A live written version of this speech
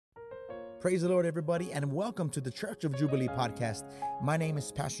Praise the Lord, everybody, and welcome to the Church of Jubilee podcast. My name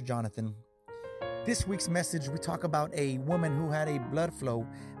is Pastor Jonathan. This week's message, we talk about a woman who had a blood flow.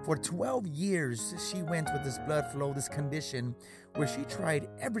 For 12 years, she went with this blood flow, this condition, where she tried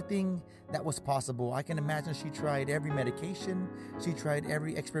everything that was possible. I can imagine she tried every medication. She tried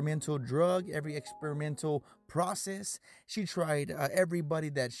every experimental drug, every experimental process. She tried everybody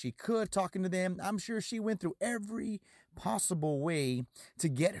that she could, talking to them. I'm sure she went through every possible way to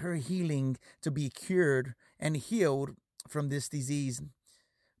get her healing, to be cured and healed from this disease.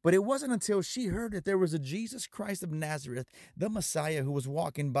 But it wasn't until she heard that there was a Jesus Christ of Nazareth, the Messiah, who was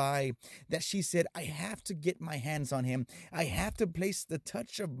walking by, that she said, I have to get my hands on him. I have to place the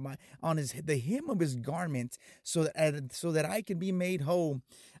touch of the hem of his garment so that I can be made whole.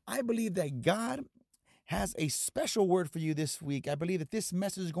 I believe that God has a special word for you this week. I believe that this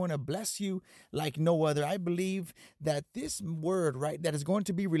message is going to bless you like no other. I believe that this word, right, that is going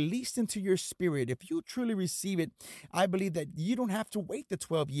to be released into your spirit, if you truly receive it, I believe that you don't have to wait the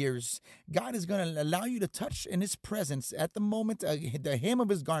 12 years. God is going to allow you to touch in his presence at the moment, the hem of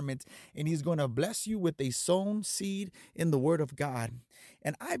his garment, and he's going to bless you with a sown seed in the word of God.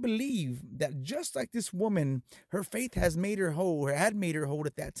 And I believe that just like this woman, her faith has made her whole, or had made her whole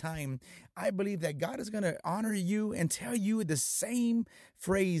at that time. I believe that God is going to honor you and tell you the same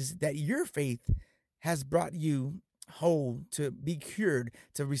phrase, that your faith has brought you whole, to be cured,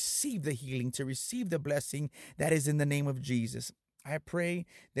 to receive the healing, to receive the blessing that is in the name of Jesus. I pray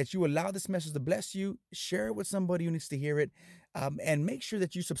that you allow this message to bless you. Share it with somebody who needs to hear it. And make sure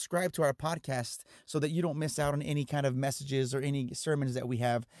that you subscribe to our podcast so that you don't miss out on any kind of messages or any sermons that we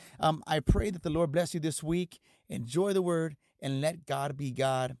have. I pray that the Lord bless you this week. Enjoy the word and let God be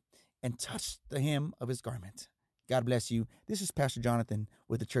God and touch the hem of his garment. God bless you. This is Pastor Jonathan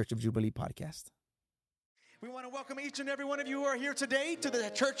with the Church of Jubilee podcast. We want to welcome each and every one of you who are here today to the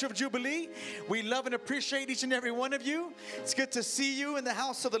Church of Jubilee. We love and appreciate each and every one of you. It's good to see you in the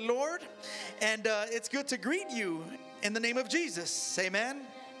house of the Lord. And it's good to greet you in the name of Jesus. Amen.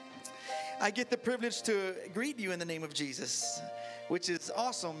 I get the privilege to greet you in the name of Jesus, which is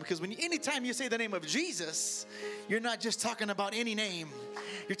awesome, because anytime you say the name of Jesus, you're not just talking about any name.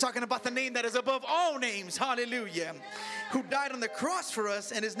 You're talking about the name that is above all names. Hallelujah. Who died on the cross for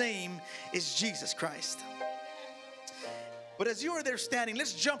us, and his name is Jesus Christ. But as you are there standing,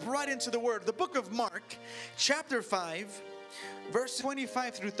 let's jump right into the word. The book of Mark, chapter 5, verse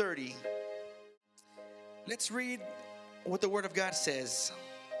 25 through 30. Let's read what the word of God says.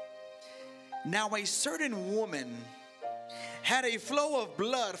 Now a certain woman had a flow of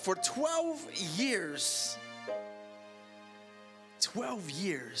blood for 12 years. 12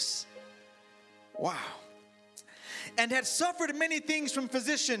 years. Wow. And had suffered many things from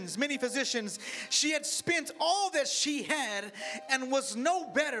many physicians. She had spent all that she had and was no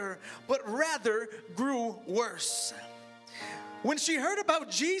better, but rather grew worse. When she heard about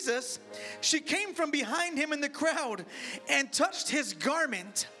Jesus, she came from behind him in the crowd and touched his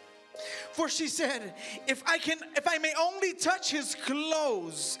garment. For she said, if I may only touch his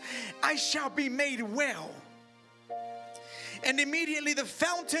clothes, I shall be made well. And immediately the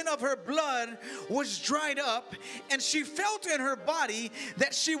fountain of her blood was dried up, and she felt in her body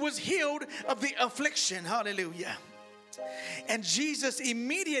that she was healed of the affliction. Hallelujah. And Jesus,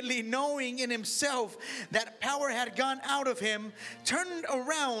 immediately knowing in himself that power had gone out of him, turned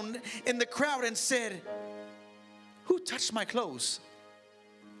around in the crowd and said, who touched my clothes?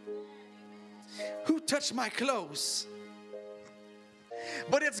 Who touched my clothes?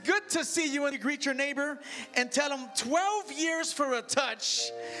 But it's good to see you, and you greet your neighbor and tell them 12 years for a touch.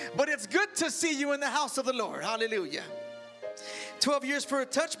 But it's good to see you in the house of the Lord. Hallelujah. 12 years for a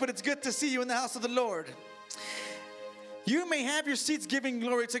touch, but it's good to see you in the house of the Lord. You may have your seats giving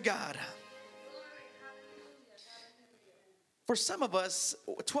glory to God. For some of us,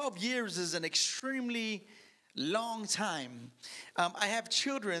 12 years is an extremely long time. I have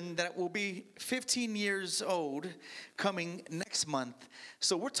children that will be 15 years old coming next month.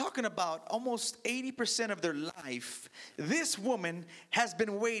 So we're talking about almost 80% of their life. This woman has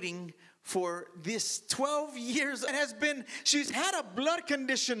been waiting for this 12 years. She's had a blood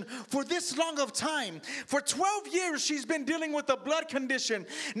condition for this long of time. For 12 years, she's been dealing with a blood condition.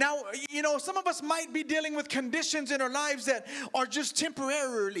 Now, some of us might be dealing with conditions in our lives that are just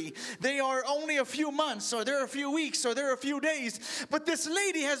temporarily. They are only a few months, or they're a few weeks, or they're a few days. But this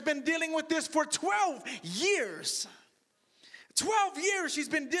lady has been dealing with this for 12 years. 12 years she's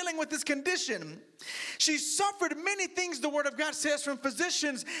been dealing with this condition. She suffered many things, the Word of God says, from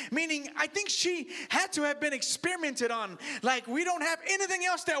physicians, meaning I think she had to have been experimented on. Like, we don't have anything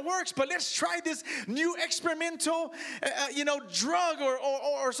else that works, but let's try this new experimental, drug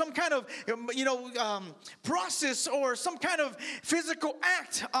or some kind of, process or some kind of physical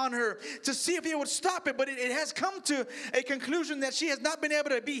act on her to see if it would stop it. But it has come to a conclusion that she has not been able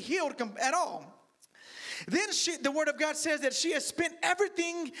to be healed at all. Then the Word of God says that she has spent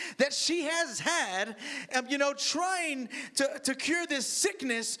everything that she has had, trying to cure this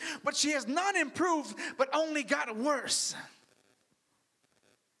sickness, but she has not improved, but only got worse.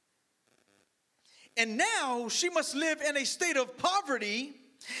 And now she must live in a state of poverty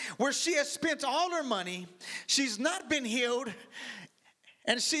where she has spent all her money, she's not been healed,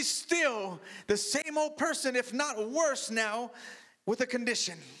 and she's still the same old person, if not worse now, with a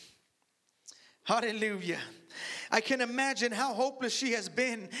condition. Hallelujah. I can imagine how hopeless she has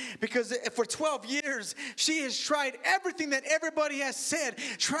been, because for 12 years she has tried everything that everybody has said.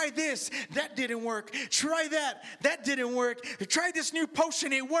 Try this, that didn't work. Try that didn't work. Try this new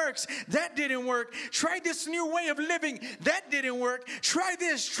potion, it works. That didn't work. Try this new way of living, that didn't work. Try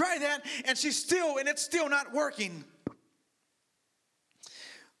this, try that, and it's still not working.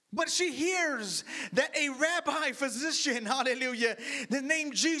 But she hears that a rabbi physician, hallelujah, the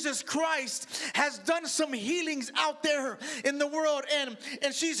name Jesus Christ, has done some healings out there in the world. And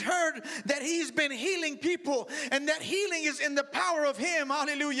she's heard that he's been healing people, and that healing is in the power of him,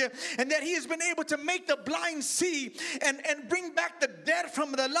 hallelujah. And that he has been able to make the blind see and bring back the dead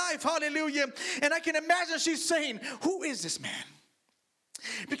from the life, hallelujah. And I can imagine she's saying, who is this man?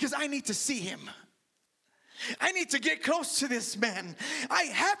 Because I need to see him. I need to get close to this man. I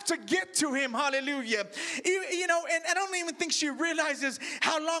have to get to him, hallelujah. And I don't even think she realizes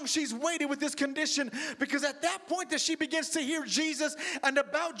how long she's waited with this condition, because at that point that she begins to hear Jesus and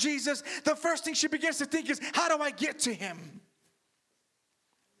about Jesus, the first thing she begins to think is, how do I get to him?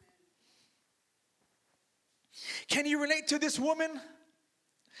 Can you relate to this woman?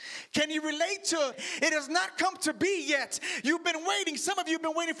 Can you relate to it? Has not come to be yet. You've been waiting. Some of you have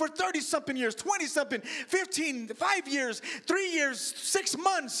been waiting for 30-something years, 20-something, 15, 5 years, 3 years, 6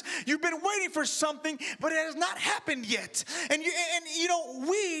 months. You've been waiting for something, but it has not happened yet. And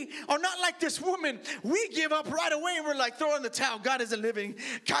we are not like this woman. We give up right away and we're like, throw in the towel. God isn't living.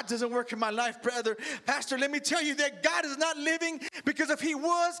 God doesn't work in my life, brother. Pastor, let me tell you that God is not living, because if he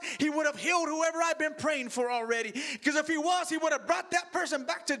was, he would have healed whoever I've been praying for already. Because if he was, he would have brought that person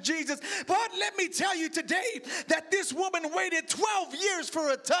back to Jesus. But let me tell you today that this woman waited 12 years for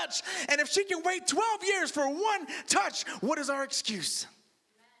a touch. And if she can wait 12 years for one touch, what is our excuse?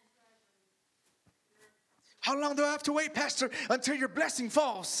 How long do I have to wait, Pastor? Until your blessing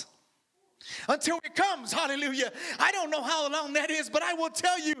falls. Until it comes, hallelujah. I don't know how long that is, but I will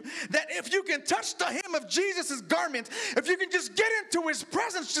tell you that if you can touch the hem of Jesus' garment, if you can just get into his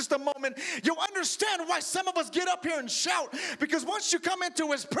presence just a moment, you'll understand why some of us get up here and shout. Because once you come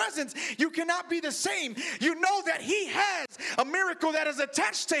into his presence, you cannot be the same. You know that he has a miracle that is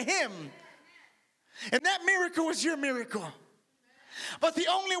attached to him. And that miracle is your miracle. But the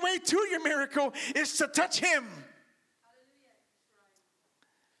only way to your miracle is to touch him.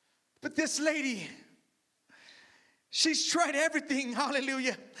 But this lady, she's tried everything,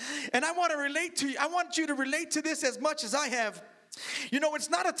 hallelujah. And I want to relate to you. I want you to relate to this as much as I have. You know, it's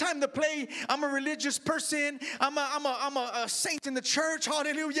not a time to play, I'm a religious person, I'm a saint in the church,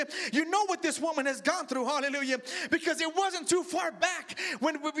 hallelujah. You know what this woman has gone through, hallelujah, because it wasn't too far back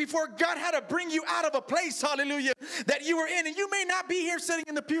before God had to bring you out of a place, hallelujah, that you were in. And you may not be here sitting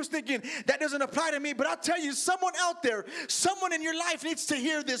in the pews thinking, that doesn't apply to me, but I'll tell you, someone out there, someone in your life needs to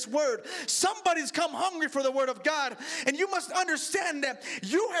hear this word. Somebody's come hungry for the word of God, and you must understand that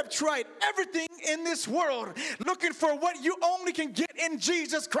you have tried everything in this world looking for what you only can get in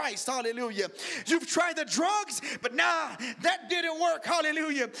Jesus Christ, hallelujah. You've tried the drugs, but that didn't work,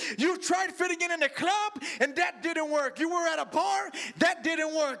 hallelujah. You've tried fitting in a club, and that didn't work. You were at a bar, that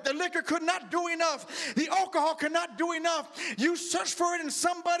didn't work. The liquor could not do enough. The alcohol could not do enough. You searched for it in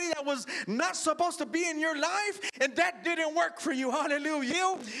somebody that was not supposed to be in your life, and that didn't work for you,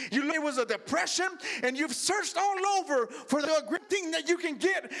 hallelujah. It was a depression, and you've searched all over for the great thing that you can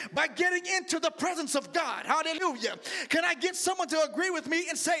get by getting into the presence of God, hallelujah. Can I get someone to agree with me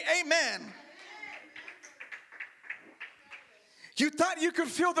and say amen? You thought you could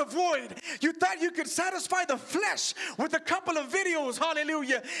fill the void. You thought you could satisfy the flesh with a couple of videos,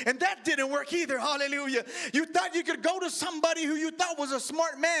 hallelujah, and that didn't work either, hallelujah. You thought you could go to somebody who you thought was a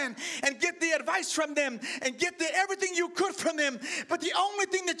smart man and get the advice from them and get everything you could from them, but the only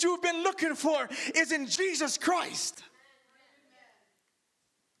thing that you've been looking for is in Jesus Christ.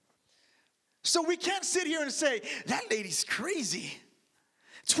 So we can't sit here and say, that lady's crazy.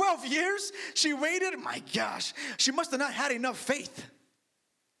 12 years she waited. My gosh, she must have not had enough faith.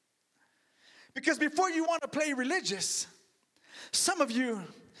 Because before you want to play religious, some of you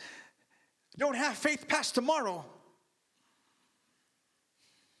don't have faith past tomorrow.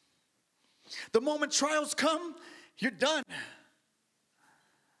 The moment trials come, you're done.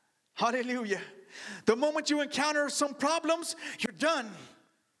 Hallelujah. The moment you encounter some problems, you're done.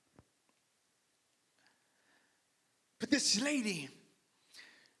 But this lady,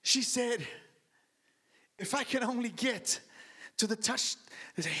 she said, if I can only get to the touch,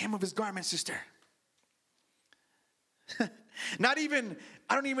 the hem of his garment, sister. Not even,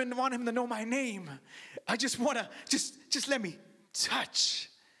 I don't even want him to know my name. I just want to, just let me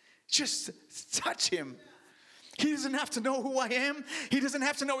touch. Just touch him. He doesn't have to know who I am. He doesn't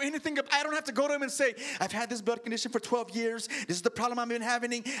have to know anything. I don't have to go to him and say, I've had this blood condition for 12 years. This is the problem I've been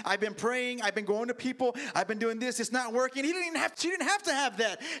having. I've been praying. I've been going to people. I've been doing this. It's not working. She didn't have to have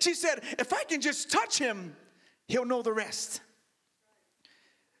that. She said, if I can just touch him, he'll know the rest.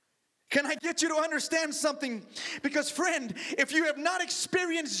 Can I get you to understand something? Because friend, if you have not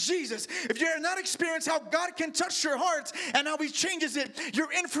experienced Jesus, if you have not experienced how God can touch your heart and how he changes it,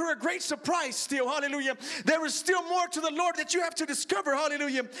 you're in for a great surprise still, hallelujah. There is still more to the Lord that you have to discover,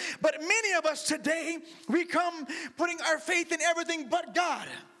 hallelujah. But many of us today, we come putting our faith in everything but God.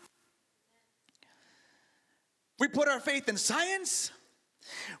 We put our faith in science.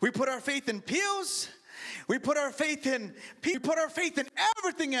 We put our faith in pills. We put our faith in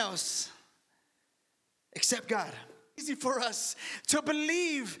everything else except God. It's easy for us to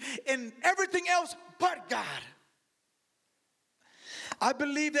believe in everything else but God. I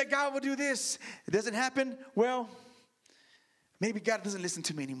believe that God will do this. It doesn't happen. Well, maybe God doesn't listen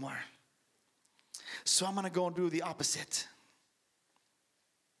to me anymore. So I'm going to go and do the opposite.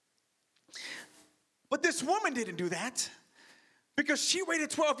 But this woman didn't do that. Because she waited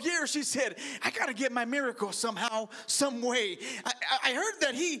 12 years, she said, I got to get my miracle somehow, some way. I heard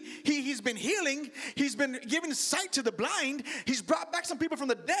that he's been healing. He's been giving sight to the blind. He's brought back some people from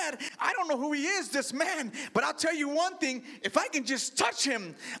the dead. I don't know who he is, this man. But I'll tell you one thing. If I can just touch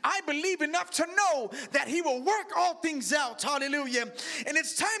him, I believe enough to know that he will work all things out. Hallelujah. And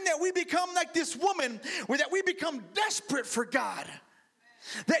it's time that we become like this woman, where that we become desperate for God.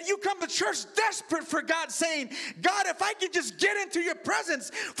 That you come to church desperate for God, saying, God, if I can just get into your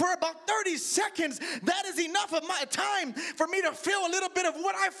presence for about 30 seconds, that is enough of my time for me to feel a little bit of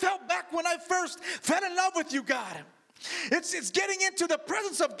what I felt back when I first fell in love with you, God. It's getting into the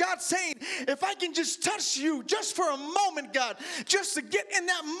presence of God, saying, if I can just touch you just for a moment, God, just to get in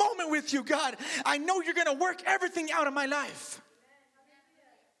that moment with you, God, I know you're going to work everything out of my life.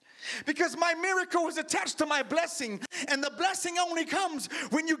 Because my miracle is attached to my blessing. And the blessing only comes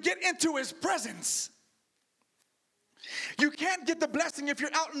when you get into his presence. You can't get the blessing if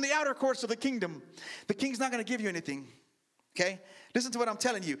you're out in the outer courts of the kingdom. The king's not going to give you anything. Okay? Listen to what I'm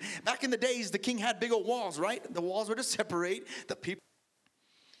telling you. Back in the days, the king had big old walls, right? The walls were to separate the people.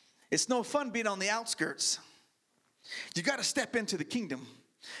 It's no fun being on the outskirts. You got to step into the kingdom.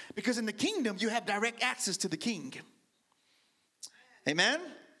 Because in the kingdom, you have direct access to the king. Amen?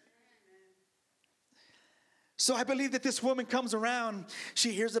 So I believe that this woman comes around.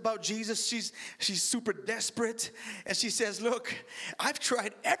 She hears about Jesus. She's super desperate. And she says, look, I've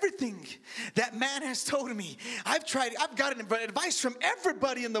tried everything that man has told me. I've gotten advice from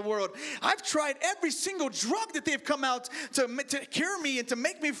everybody in the world. I've tried every single drug that they've come out to cure me and to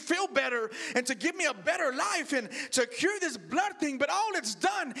make me feel better and to give me a better life and to cure this blood thing. But all it's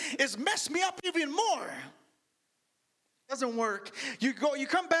done is mess me up even more. Doesn't work. You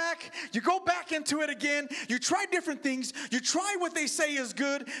come back, you go back into it again, you try different things, you try what they say is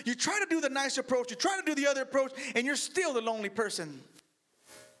good, you try to do the nice approach, you try to do the other approach, and you're still the lonely person.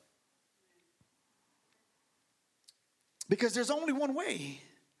 Because there's only one way,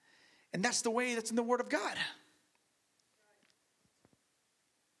 and that's the way that's in the Word of God.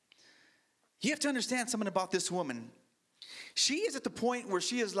 You have to understand something about this woman. She is at the point where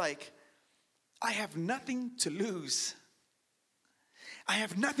she is like, I have nothing to lose. I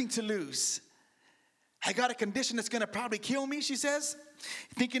have nothing to lose. I got a condition that's going to probably kill me, she says.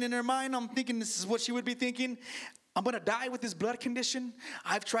 Thinking in her mind, I'm thinking this is what she would be thinking. I'm going to die with this blood condition.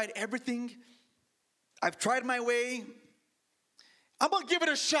 I've tried everything. I've tried my way. I'm going to give it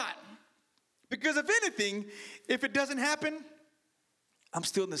a shot. Because if anything, if it doesn't happen, I'm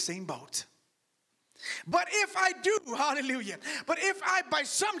still in the same boat. But if I do, hallelujah, but if I, by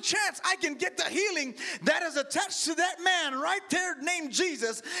some chance, I can get the healing that is attached to that man right there named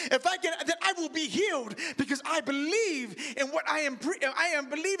Jesus, if I can, then I will be healed because I believe in what I am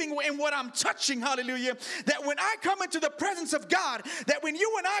believing in what I'm touching, hallelujah, that when I come into the presence of God, that when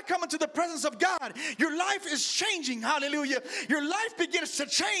you and I come into the presence of God, your life is changing, hallelujah. Your life begins to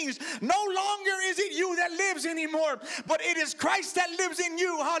change. No longer is it you that lives anymore, but it is Christ that lives in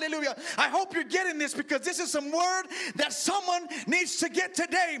you, hallelujah. I hope you're getting this, because this is some word that someone needs to get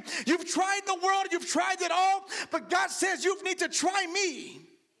today. You've tried the world, you've tried it all, but God says you need to try me.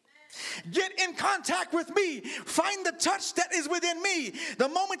 Get in contact with me. Find the touch that is within me. The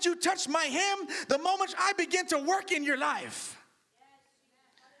moment you touch my hem, the moment I begin to work in your life.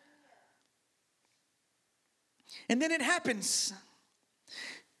 And then it happens.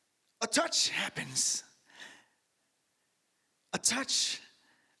 A touch happens. A touch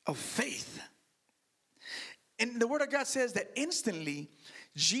of faith. And the Word of God says that instantly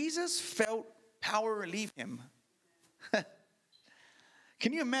Jesus felt power leave him.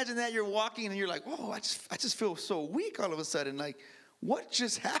 Can you imagine that? You're walking and you're like, whoa, I just feel so weak all of a sudden. Like, what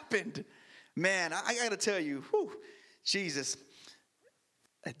just happened? Man, I got to tell you, whew, Jesus.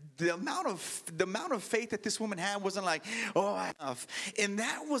 The amount of faith that this woman had wasn't like, oh, enough. And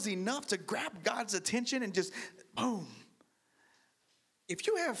that was enough to grab God's attention and just, boom. If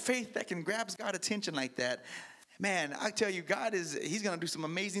you have faith that can grab God's attention like that, man, I tell you, He's going to do some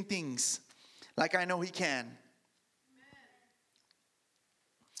amazing things like I know He can.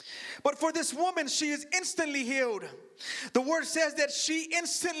 But for this woman, she is instantly healed. The word says that she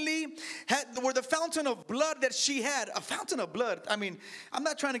instantly had, where the fountain of blood that she had, a fountain of blood. I mean, I'm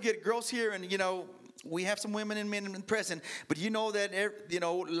not trying to get gross here, and we have some women and men present, but you know that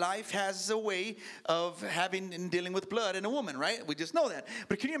life has a way of having and dealing with blood in a woman, right? We just know that.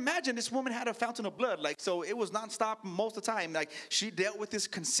 But can you imagine this woman had a fountain of blood? Like, so it was nonstop most of the time. Like, she dealt with this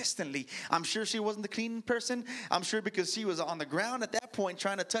consistently. I'm sure she wasn't the clean person. I'm sure because she was on the ground at that point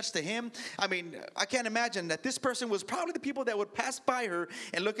trying to touch the hem. I mean, I can't imagine that this person was probably the people that would pass by her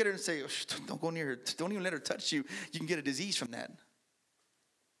and look at her and say, oh, don't go near her. Don't even let her touch you. You can get a disease from that.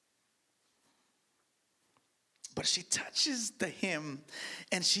 But she touches the hem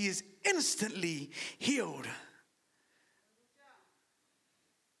and she is instantly healed.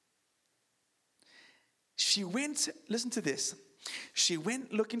 She went, listen to this. She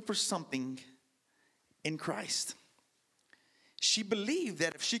went looking for something in Christ. She believed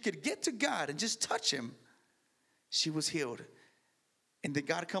that if she could get to God and just touch Him, she was healed. And did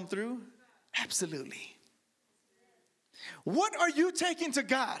God come through? Absolutely. What are you taking to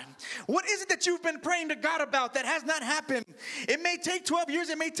God? What is it that you've been praying to God about that has not happened? It may take 12 years.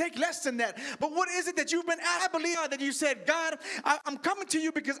 It may take less than that. But what is it that you've been, I believe that you said, God, I'm coming to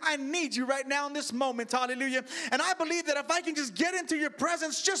you because I need you right now in this moment. Hallelujah. And I believe that if I can just get into your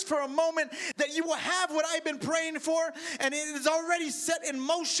presence just for a moment, that you will have what I've been praying for. And it is already set in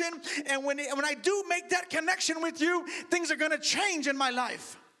motion. And when I do make that connection with you, things are going to change in my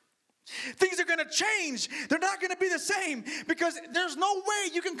life. Things are going to change. They're not going to be the same, because there's no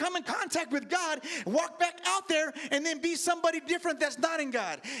way you can come in contact with God, walk back out there, and then be somebody different that's not in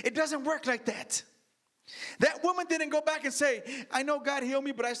God. It doesn't work like that. That woman didn't go back and say, I know God healed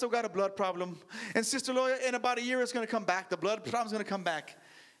me, but I still got a blood problem. And Sister Loya, in about a year, it's going to come back. The blood problem's going to come back.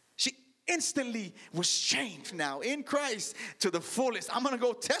 She instantly was changed now in Christ to the fullest. I'm going to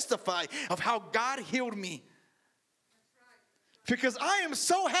go testify of how God healed me. Because I am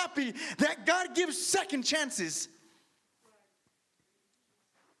so happy that God gives second chances.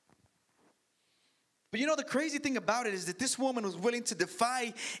 But the crazy thing about it is that this woman was willing to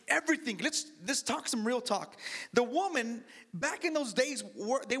defy everything. Let's talk some real talk. The woman, back in those days,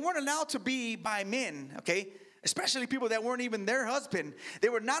 they weren't allowed to be by men, okay? Especially people that weren't even their husband. They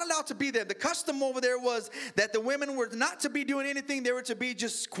were not allowed to be there. The custom over there was that the women were not to be doing anything. They were to be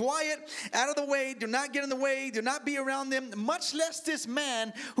just quiet, out of the way, do not get in the way, do not be around them, much less this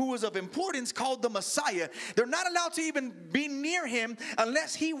man who was of importance called the Messiah. They're not allowed to even be near him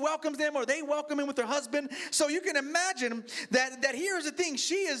unless he welcomes them or they welcome him with their husband. So you can imagine that here's the thing.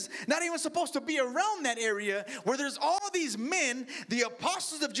 She is not even supposed to be around that area where there's all these men, the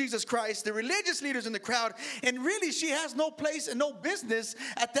apostles of Jesus Christ, the religious leaders in the crowd, and really, she has no place and no business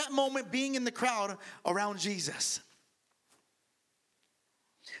at that moment being in the crowd around Jesus.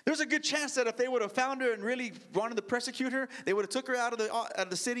 There's a good chance that if they would have found her and really wanted to persecute her, they would have took her out of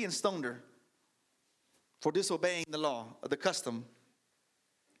the city and stoned her for disobeying the law or the custom.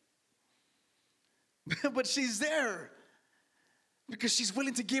 But she's there Because she's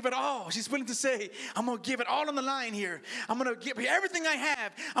willing to give it all. She's willing to say, I'm going to give it all on the line here. I'm going to give everything I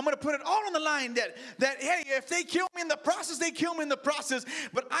have. I'm going to put it all on the line that, hey, if they kill me in the process, they kill me in the process.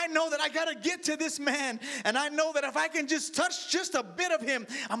 But I know that I got to get to this man. And I know that if I can just touch just a bit of him,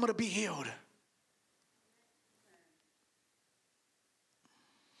 I'm going to be healed.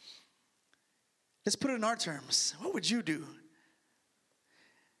 Let's put it in our terms. What would you do?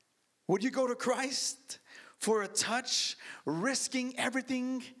 Would you go to Christ for a touch, risking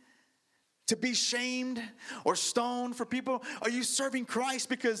everything to be shamed or stoned for people? Are you serving Christ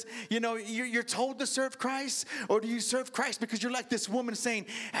because, you're told to serve Christ? Or do you serve Christ because you're like this woman saying,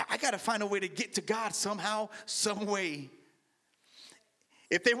 I got to find a way to get to God somehow, some way?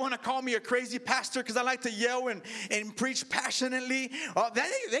 If they want to call me a crazy pastor because I like to yell and preach passionately,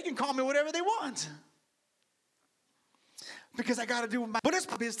 they can call me whatever they want. Because I got to do my, but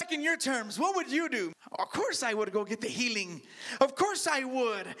it's taking your terms. What would you do? Of course I would go get the healing. Of course I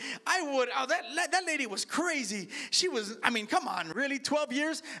would. Oh, that lady was crazy. She was, come on, really? 12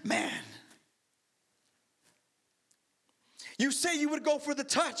 years? Man. You say you would go for the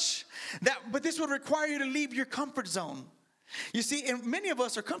touch, but this would require you to leave your comfort zone. You see, and many of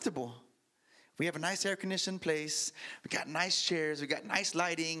us are comfortable. We have a nice air-conditioned place. We got nice chairs. We got nice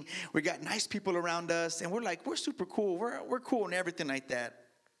lighting. We got nice people around us. And we're like, we're super cool. We're cool and everything like that.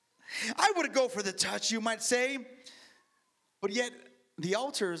 I would go for the touch, you might say. But yet, the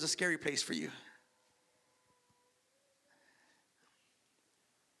altar is a scary place for you.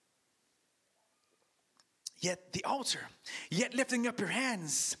 Yet the altar, yet lifting up your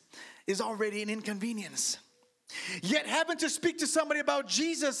hands is already an inconvenience. Yet having to speak to somebody about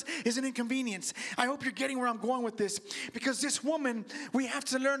Jesus is an inconvenience. I hope you're getting where I'm going with this. Because this woman, we have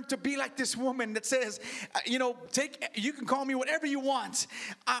to learn to be like this woman that says, you can call me whatever you want.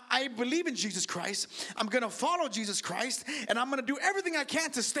 I believe in Jesus Christ. I'm going to follow Jesus Christ. And I'm going to do everything I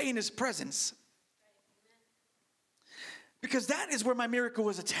can to stay in his presence. Because that is where my miracle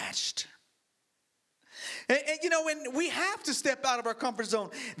was attached. And we have to step out of our comfort zone.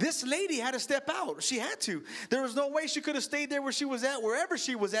 This lady had to step out. She had to. There was no way she could have stayed there where she was at, wherever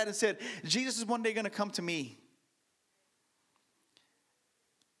she was at, and said, Jesus is one day going to come to me.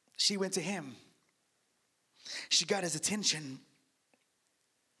 She went to him. She got his attention.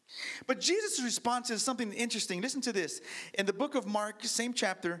 But Jesus' response is something interesting. Listen to this. In the book of Mark, same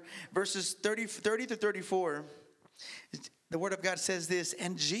chapter, verses 30 to 34, the word of God says this,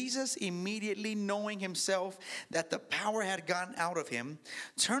 and Jesus, immediately knowing himself that the power had gone out of him,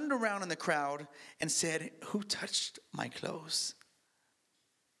 turned around in the crowd and said, who touched my clothes?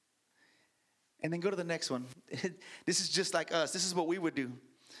 And then go to the next one. This is just like us. This is what we would do.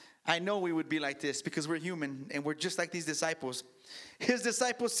 I know we would be like this because we're human and we're just like these disciples. His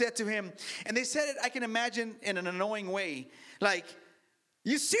disciples said to him, and they said it, I can imagine, in an annoying way, like,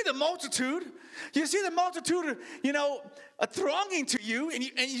 you see the multitude, thronging to you,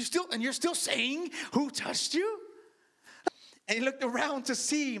 and you're still saying, who touched you? And he looked around to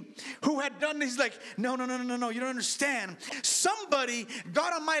see who had done this. He's like, no, you don't understand. Somebody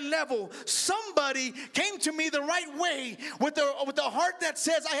got on my level. Somebody came to me the right way with a heart that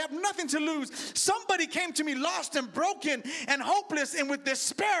says, I have nothing to lose. Somebody came to me lost and broken and hopeless and with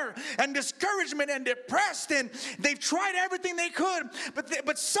despair and discouragement and depressed. And they've tried everything they could.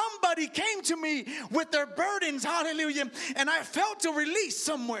 But somebody came to me with their burdens, hallelujah. And I felt a release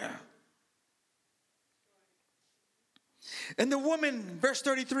somewhere. And the woman, verse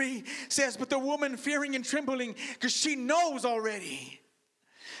 33 says, but the woman fearing and trembling, because she knows already.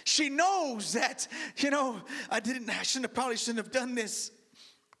 She knows that, I probably shouldn't have done this.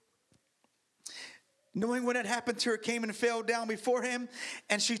 Knowing what had happened to her, came and fell down before him,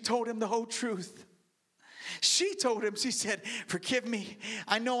 and she told him the whole truth. She told him, she said, forgive me.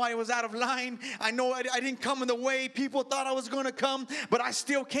 I know I was out of line. I know I didn't come in the way people thought I was going to come, but I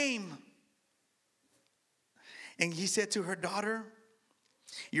still came. And he said to her, daughter,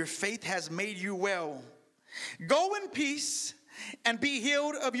 your faith has made you well. Go in peace and be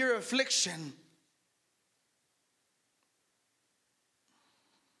healed of your affliction.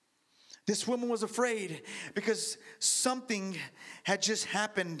 This woman was afraid because something had just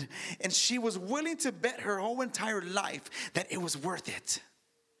happened, and she was willing to bet her whole entire life that it was worth it.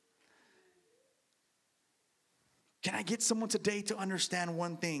 Can I get someone today to understand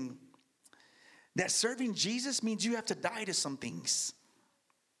one thing? That serving Jesus means you have to die to some things.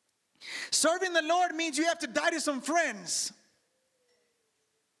 Serving the Lord means you have to die to some friends.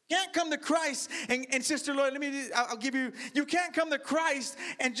 You can't come to Christ and Sister Lloyd, you can't come to Christ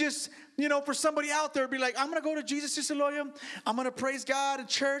and just, for somebody out there be like, I'm going to go to Jesus, Sister Lloyd. I'm going to praise God in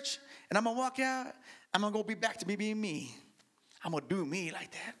church, and I'm going to walk out. I'm going to go be back to me being me. I'm going to do me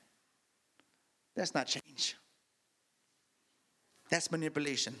like that. That's not change. That's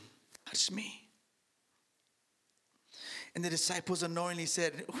manipulation. Touch me. And the disciples unknowingly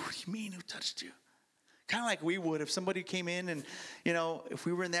said, what do you mean, who touched you? Kind of like we would if somebody came in and, if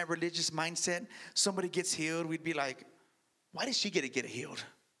we were in that religious mindset, somebody gets healed, we'd be like, why did she get healed?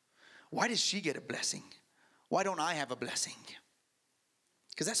 Why did she get a blessing? Why don't I have a blessing?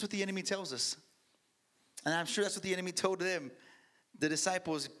 Because that's what the enemy tells us. And I'm sure that's what the enemy told them. The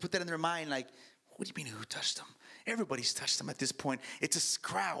disciples put that in their mind like, what do you mean who touched them? Everybody's touched them at this point. It's a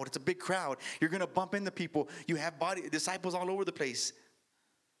crowd. It's a big crowd. You're going to bump into people. You have disciples all over the place.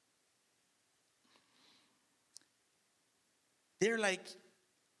 They're like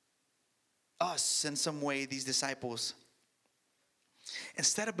us in some way, these disciples.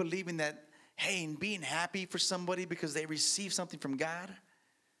 Instead of believing that, hey, and being happy for somebody because they received something from God,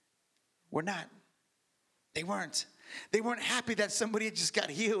 we're not. They weren't. They weren't happy that somebody had just got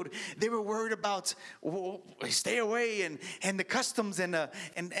healed. They were worried about stay away and the customs and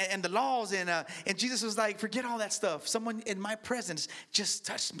the laws. And Jesus was like, forget all that stuff. Someone in my presence just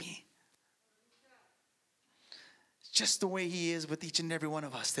touched me. Just the way he is with each and every one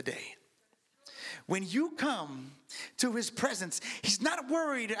of us today. When you come to his presence, he's not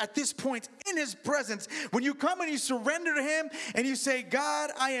worried at this point in his presence. When you come and you surrender to him and you say,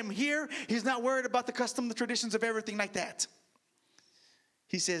 God, I am here. He's not worried about the custom, the traditions of everything like that.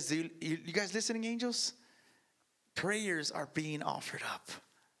 He says, you guys listening, angels? Prayers are being offered up.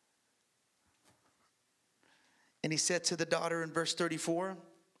 And he said to the daughter in verse 34,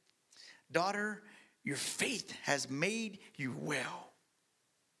 daughter, your faith has made you well.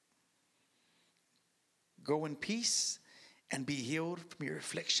 Go in peace and be healed from your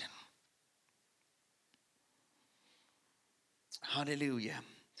affliction. Hallelujah.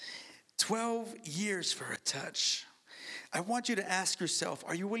 12 years for a touch. I want you to ask yourself,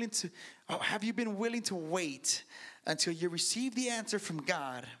 have you been willing to wait until you receive the answer from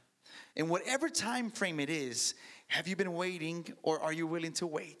God? In whatever time frame it is, have you been waiting, or are you willing to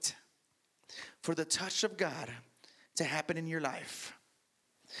wait for the touch of God to happen in your life?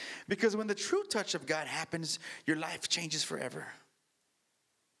 Because when the true touch of God happens, your life changes forever.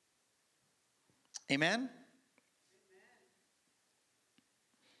 Amen?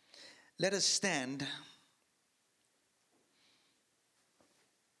 Let us stand.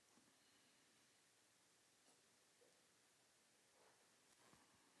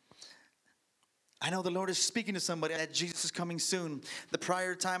 I know the Lord is speaking to somebody that Jesus is coming soon. The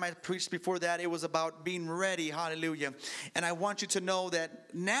prior time I preached before that, it was about being ready. Hallelujah. And I want you to know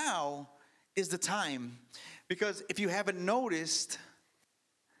that now is the time. Because if you haven't noticed,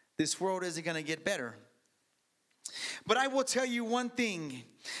 this world isn't going to get better. But I will tell you one thing,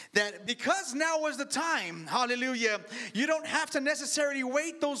 that because now is the time, hallelujah, you don't have to necessarily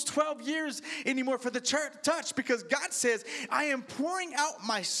wait those 12 years anymore for the touch, because God says, I am pouring out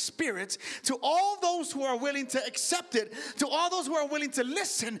my spirit to all those who are willing to accept it, to all those who are willing to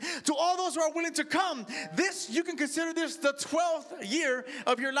listen, to all those who are willing to come. You can consider this the 12th year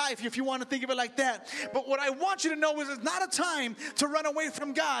of your life, if you want to think of it like that. But what I want you to know is it's not a time to run away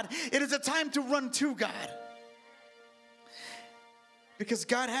from God. It is a time to run to God. Because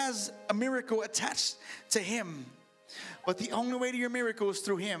God has a miracle attached to him. But the only way to your miracle is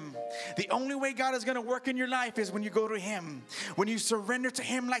through him. The only way God is going to work in your life is when you go to him. When you surrender to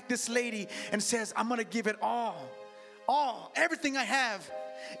him like this lady and says, I'm going to give it all, everything I have.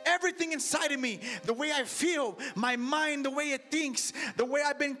 Everything inside of me, the way I feel, my mind, the way it thinks, the way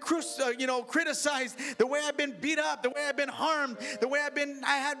I've been criticized, the way I've been beat up, the way I've been harmed, the way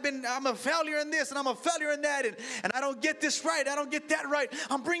I'm a failure in this and I'm a failure in that, and I don't get this right, I don't get that right.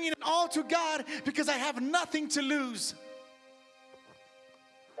 I'm bringing it all to God because I have nothing to lose.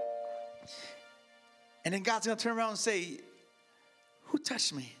 And then God's going to turn around and say, who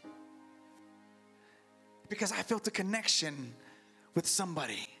touched me? Because I felt a connection with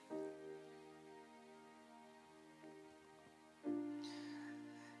somebody.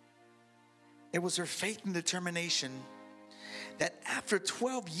 It was her faith and determination that after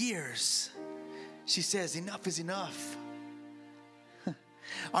 12 years, she says, enough is enough.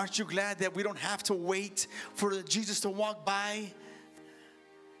 Aren't you glad that we don't have to wait for Jesus to walk by?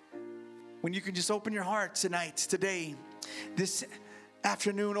 When you can just open your heart today, this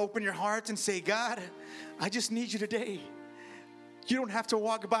afternoon, open your heart and say, God, I just need you today. You don't have to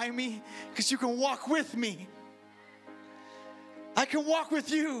walk by me, because you can walk with me. I can walk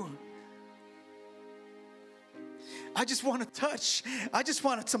with you. I just want to touch. I just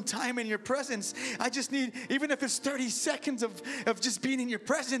want some time in your presence. I just need, even if it's 30 seconds of just being in your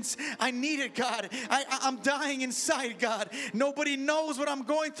presence, I need it, God. I'm dying inside, God. Nobody knows what I'm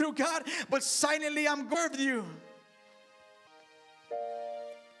going through, God, but silently I'm going with you.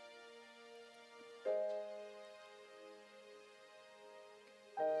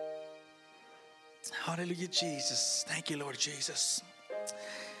 Hallelujah, Jesus. Thank you, Lord Jesus.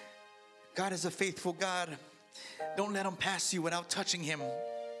 God is a faithful God. Don't let him pass you without touching him.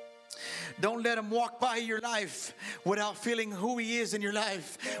 Don't let him walk by your life without feeling who he is in your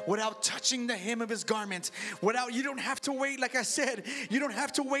life, without touching the hem of his garment. You don't have to wait, like I said, you don't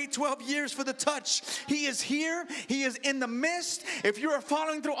have to wait 12 years for the touch. He is here. He is in the midst. If you are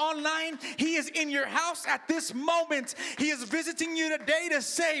following through online, he is in your house at this moment. He is visiting you today to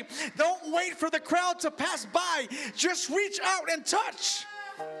say, don't wait for the crowd to pass by. Just reach out and touch.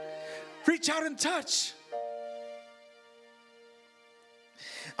 Reach out and touch.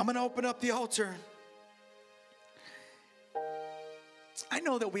 I'm going to open up the altar. I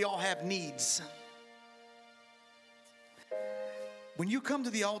know that we all have needs. When you come to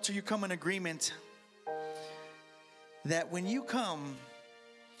the altar, you come in agreement that when you come,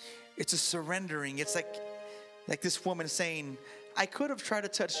 it's a surrendering. It's like this woman saying, I could have tried to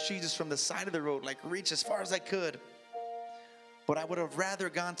touch Jesus from the side of the road, like reach as far as I could. But I would have rather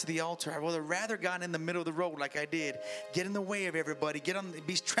gone to the altar. I would have rather gone in the middle of the road like I did. Get in the way of everybody.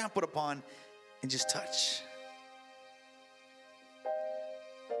 Be trampled upon and just touch.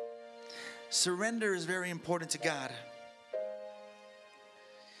 Surrender is very important to God.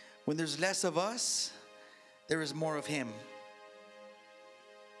 When there's less of us, there is more of him.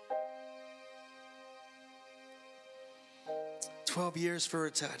 "12 years for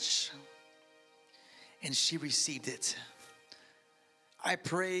a touch." And she received it. I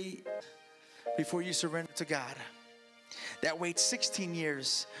pray before you surrender to God. That waits 16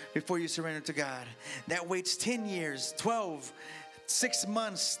 years before you surrender to God. That waits 10 years, 12, 6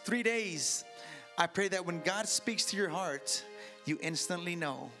 months, 3 days. I pray that when God speaks to your heart, you instantly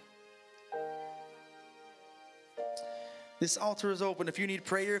know. This altar is open. If you need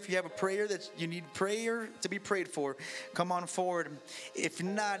prayer, if you have a prayer that you need prayer to be prayed for, come on forward. If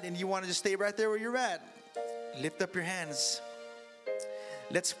not, and you want to just stay right there where you're at, lift up your hands.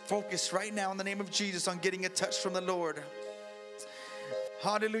 Let's focus right now in the name of Jesus on getting a touch from the Lord.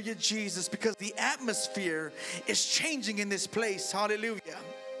 Hallelujah, Jesus, because the atmosphere is changing in this place. Hallelujah.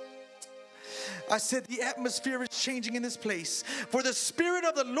 I said the atmosphere is changing in this place. For the Spirit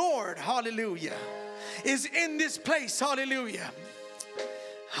of the Lord, hallelujah, is in this place. Hallelujah.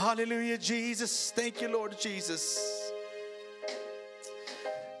 Hallelujah, Jesus. Thank you, Lord Jesus.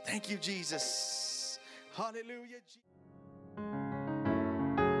 Thank you, Jesus. Hallelujah, Jesus.